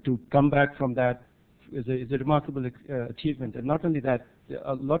 And to come back from that is a remarkable achievement. And not only that,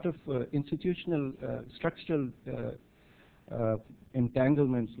 a lot of institutional, structural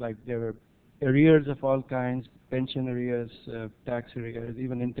entanglements, like there were arrears of all kinds, pension arrears, tax arrears,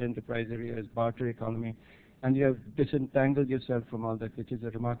 even inter-enterprise arrears, barter economy, and you have disentangled yourself from all that, which is a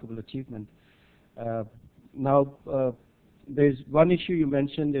remarkable achievement. Now, there's one issue you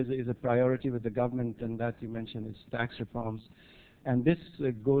mentioned is a priority with the government, and that you mentioned is tax reforms. And this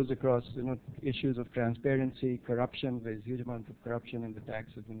goes across issues of transparency, corruption. There's a huge amount of corruption in the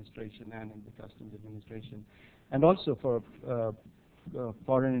tax administration and in the customs administration, and also for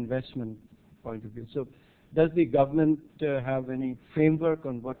foreign investment point of view. So does the government have any framework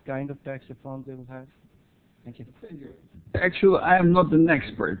on what kind of tax reforms they will have? Thank you. Actually, I am not an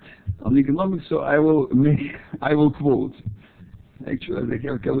expert on economics, so I will quote. Actually, they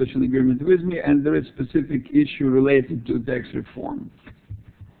have a coalition agreement with me, and there is a specific issue related to tax reform.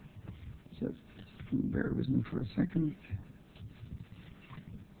 Just bear with me for a second.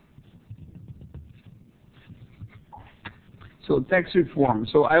 So tax reform.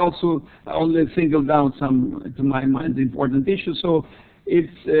 So I only singled out some, to my mind, important issues. So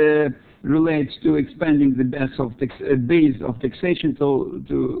it's relates to expanding the base of taxation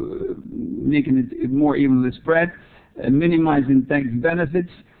to making it more evenly spread, minimizing tax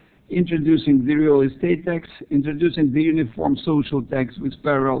benefits, introducing the real estate tax, introducing the uniform social tax with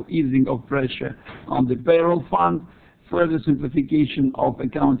parallel easing of pressure on the payroll fund, further simplification of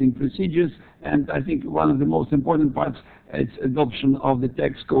accounting procedures, and I think one of the most important parts is adoption of the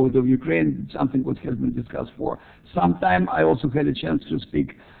tax code of Ukraine, something that has been discussed for some time. I also had a chance to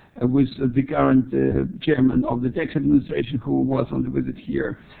speak with the current chairman of the tax administration, who was on the visit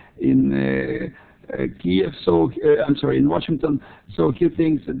here in Kiev, in Washington. So he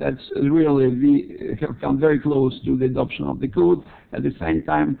thinks that that's really, we have come very close to the adoption of the code. At the same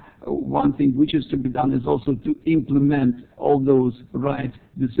time, one thing which is to be done is also to implement all those right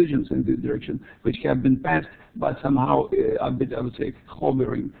decisions in this direction, which have been passed, but somehow a bit, I would say,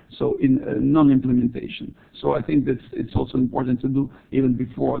 hovering, so in non-implementation. So I think that it's also important to do even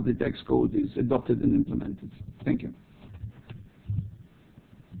before the tax code is adopted and implemented. Thank you.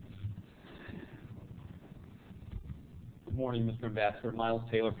 Good morning, Mr. Ambassador. Miles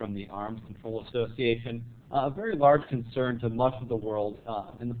Taylor from the Arms Control Association. A very large concern to much of the world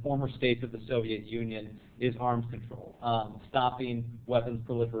in the former states of the Soviet Union is arms control, stopping weapons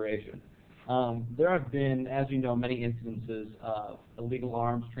proliferation. There have been, as you know, many instances of illegal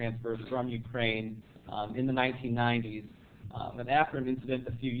arms transfers from Ukraine in the 1990s. And after an incident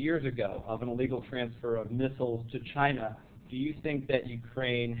a few years ago of an illegal transfer of missiles to China, do you think that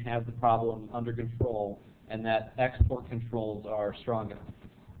Ukraine has the problem under control and that export controls are strong enough?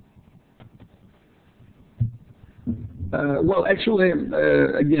 Well, actually,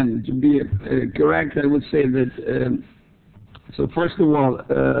 again, to be correct, I would say that, so first of all,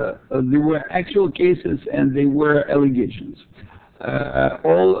 there were actual cases and there were allegations.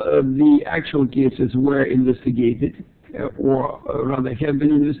 All of the actual cases were investigated, or rather have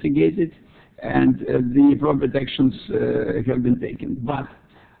been investigated, and the appropriate actions have been taken. But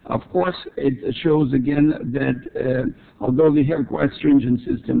of course, it shows again that although we have quite stringent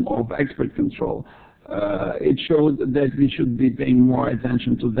system of export control, it shows that we should be paying more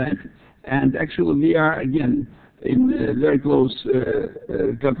attention to that. And actually, we are again in very close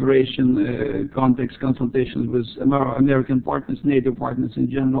cooperation, context, consultations with our American partners, NATO partners in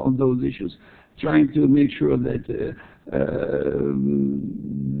general on those issues, trying to make sure that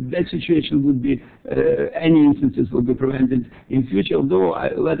that situation would be, any instances will be prevented in future. Although,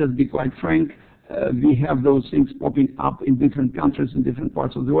 let us be quite frank, we have those things popping up in different countries in different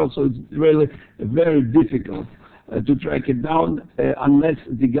parts of the world. So it's really very difficult to track it down unless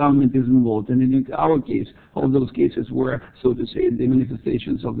the government is involved. And in our case, all those cases were, so to say, the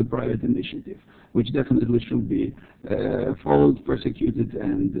manifestations of the private initiative, which definitely should be followed, persecuted,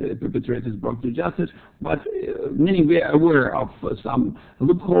 and perpetrators brought to justice. But meaning we are aware of some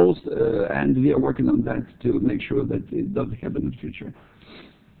loopholes, and we are working on that to make sure that it doesn't happen in the future.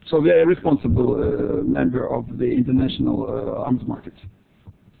 So we are a responsible member of the international arms market.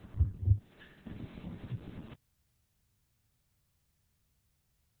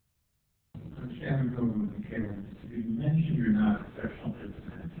 You mentioned you're not a professional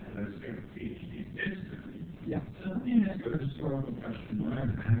businessman, and as a PhD basically. Yeah. So let me ask you a historical question. When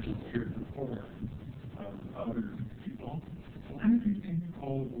I've actually heard before of other people, why do you think the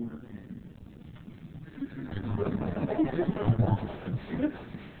Cold War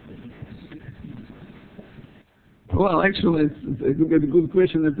Well, actually, it's a good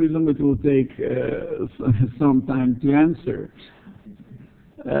question. I presume it will take some time to answer.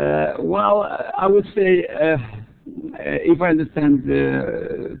 Well, I would say, if I understand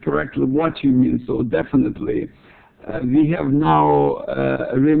correctly what you mean, so definitely we have now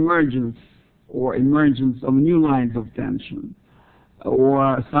a reemergence or emergence of new lines of tension,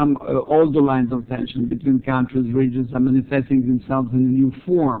 or some older lines of tension between countries, regions are manifesting themselves in a new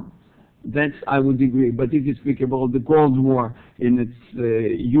form. That I would agree. But if you speak about the Cold War in its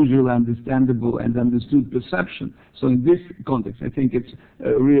usually understandable and understood perception, so in this context, I think it's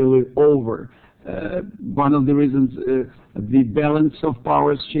really over. One of the reasons the balance of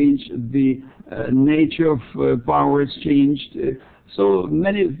powers changed, the nature of powers changed. So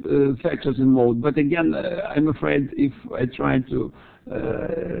many factors involved. But again, I'm afraid if I try to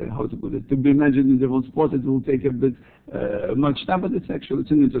how to put it, to be imagined in the one spot, it will take a bit much time, but it's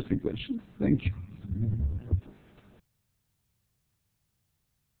an interesting question. Thank you.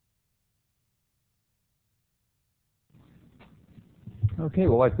 Okay,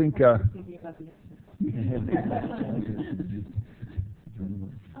 well, I think I'm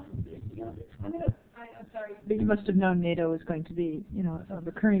sorry, but you must have known NATO is going to be, a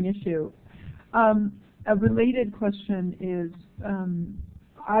recurring issue. A related question is,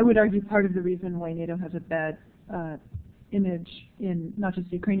 I would argue part of the reason why NATO has a bad image in not just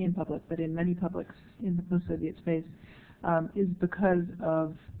the Ukrainian public, but in many publics in the post-Soviet space, is because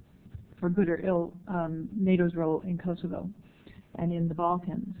of, for good or ill, NATO's role in Kosovo and in the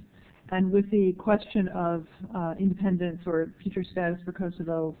Balkans. And with the question of independence or future status for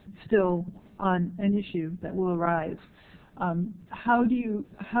Kosovo still on an issue that will arise, how do you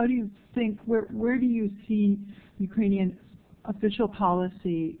think, where do you see Ukrainian official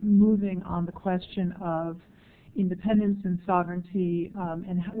policy moving on the question of independence and sovereignty,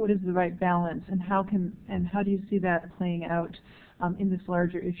 and what is the right balance, and how do you see that playing out in this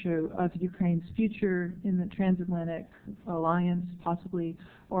larger issue of Ukraine's future in the transatlantic alliance, possibly,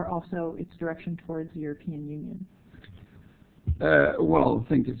 or also its direction towards the European Union? Well, I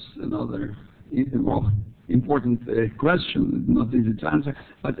think it's another important question, not easy to answer.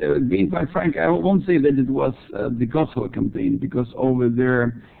 But being quite frank, I won't say that it was the Kosovo campaign, because over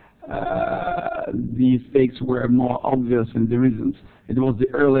there the stakes were more obvious in the reasons. It was the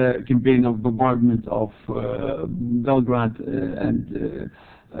earlier campaign of bombardment of Belgrade and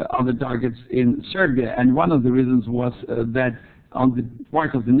other targets in Serbia, and one of the reasons was that on the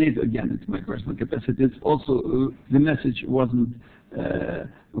part of the NATO, again, it's my personal capacity, it's also the message wasn't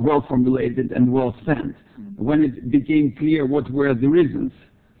well formulated and well sent. When it became clear what were the reasons,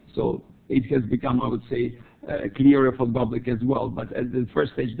 so it has become, I would say, clearer for the public as well. But at the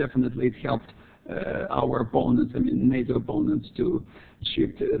first stage, definitely it helped our opponents, I mean NATO opponents, to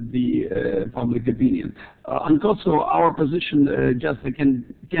shift the public opinion. On Kosovo, our position, just I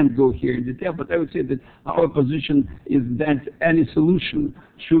can't go here in detail, but I would say that our position is that any solution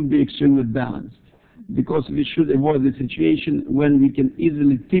should be extremely balanced, because we should avoid the situation when we can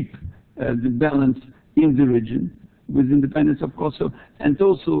easily tip the balance in the region with independence of Kosovo, and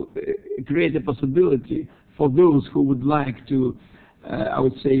also create a possibility for those who would like to, I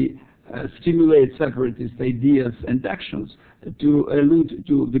would say, stimulate separatist ideas and actions to allude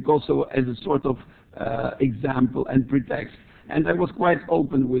to the Kosovo as a sort of example and pretext. And I was quite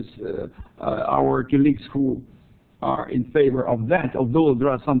open with our colleagues who are in favor of that, although there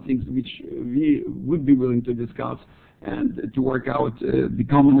are some things which we would be willing to discuss and to work out the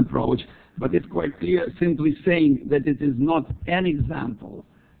common approach. But it's quite clear, simply saying that it is not an example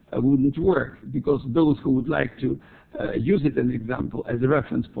wouldn't work, because those who would like to use it as an example, as a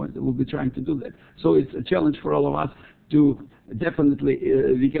reference point, will be trying to do that. So it's a challenge for all of us to definitely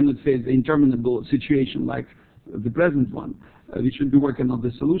we cannot face an interminable situation like the present one. We should be working on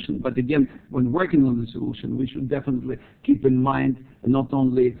the solution, but again, when working on the solution, we should definitely keep in mind not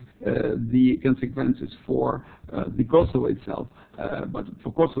only the consequences for the Kosovo itself, but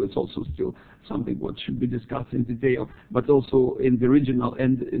for Kosovo it's also still something what should be discussed in detail, but also in the regional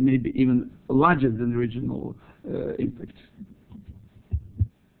and maybe even larger than regional impact.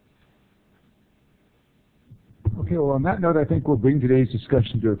 Okay, well, on that note, I think we'll bring today's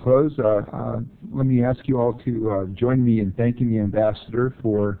discussion to a close. Let me ask you all to join me in thanking the ambassador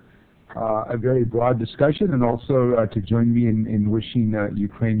for a very broad discussion, and also to join me in wishing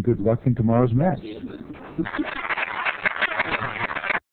Ukraine good luck in tomorrow's match.